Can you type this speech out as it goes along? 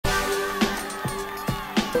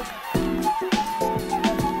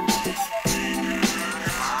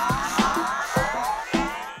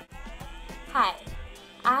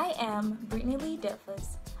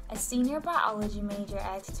senior biology major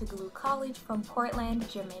at Tougaloo College from Portland,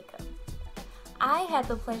 Jamaica. I had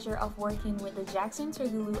the pleasure of working with the Jackson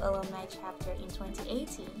Tougaloo Alumni chapter in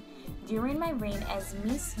 2018 during my reign as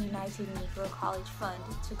Miss United Negro College Fund,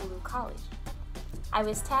 Tougaloo College. I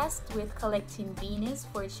was tasked with collecting beanies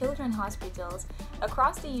for children's hospitals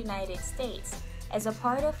across the United States as a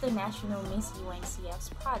part of the National Miss UNCF's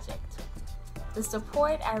project. The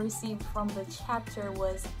support I received from the chapter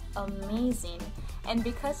was amazing, and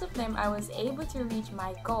because of them I was able to reach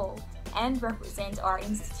my goal and represent our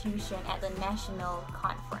institution at the national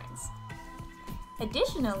conference.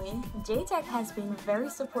 Additionally, JTAC has been very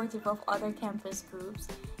supportive of other campus groups,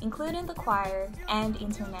 including the choir and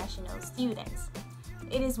international students.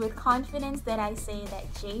 It is with confidence that I say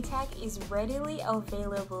that JTAC is readily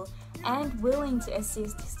available and willing to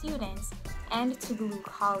assist students and Tougaloo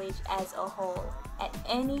College as a whole at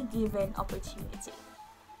any given opportunity.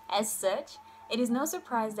 As such, it is no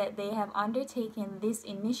surprise that they have undertaken this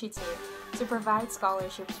initiative to provide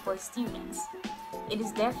scholarships for students. It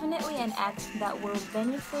is definitely an act that will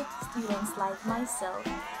benefit students like myself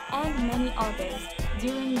and many others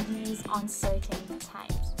during these uncertain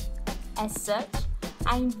times. As such,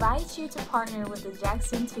 I invite you to partner with the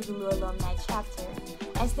Jackson Tougaloo Alumni Chapter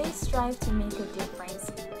as they strive to make a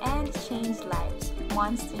difference and change lives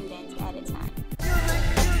one student at a time.